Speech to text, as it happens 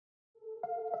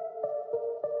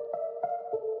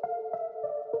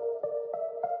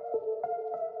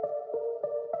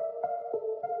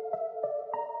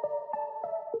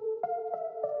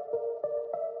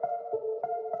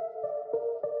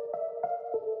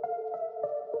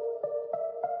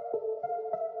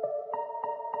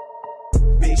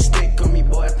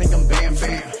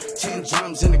10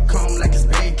 drums in the comb like it's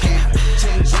band camp.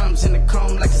 10 drums in the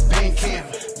comb like it's band camp.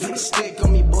 Big stick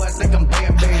on me, boy, I think I'm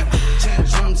Bam Bam. 10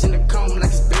 drums in the comb like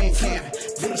it's band camp.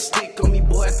 Big stick on me,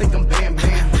 boy, I think I'm Bam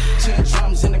Bam. 10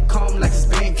 drums in the comb like it's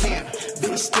band camp.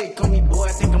 Big stick on me, boy,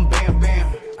 I think I'm Bam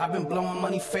Bam. I've been blowing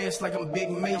money fast like I'm Big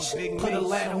Mace. Put a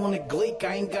ladder on the Gleek,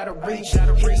 I ain't gotta reach. Hit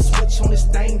a switch on this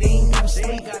thing, they ain't never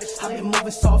sleep. I've been moving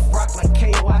soft rock like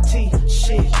KOIT.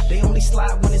 Shit, they only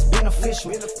slide when it's beneficial.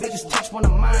 Bitches touch one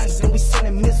of mine and we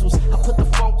sending missiles. I put the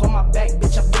funk on my back,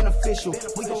 bitch, I'm beneficial.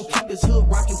 We gon' keep this hood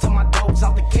rockin' till my dogs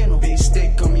out the kennel. Big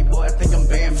stick on me, boy, I think I'm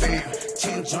Bam Bam.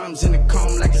 10 drums in the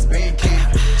comb like it's band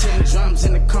camp. 10 drums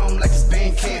in the comb like it's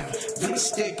band camp. Big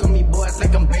stick on me, boy, I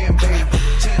think I'm Bam Bam.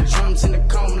 10 drums in the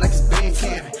comb like it's band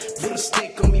camp. Big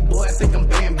stick on me, boy, I think I'm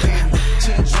Bam Bam.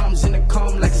 10 drums in the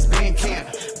comb like it's band camp.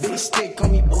 Big stick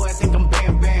on me, boy, I think I'm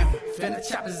Bam Bam. Finna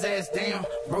chop his ass down,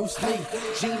 Bruce Lee.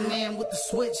 G-Man with the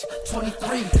switch,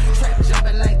 23. Trap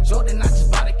jumping like Jordan, I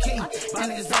just bought a key.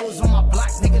 And his O's on my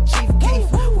block, nigga, Chief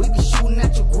Keef. We be shooting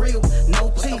at your grill, no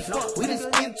teeth. We done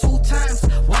spent 2 times,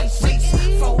 white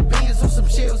sheets. 4 bands on some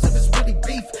shells if it's really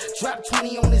beef. Drop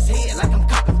 20 on his head like I'm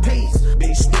copping peas.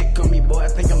 Big stick on me, boy, I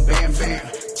think I'm Bam Bam.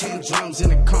 10 drums in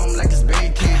the comb like it's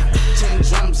band camp. 10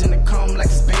 drums in the comb like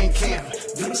it's band camp.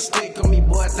 Big stick on me,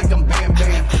 boy, I think I'm Bam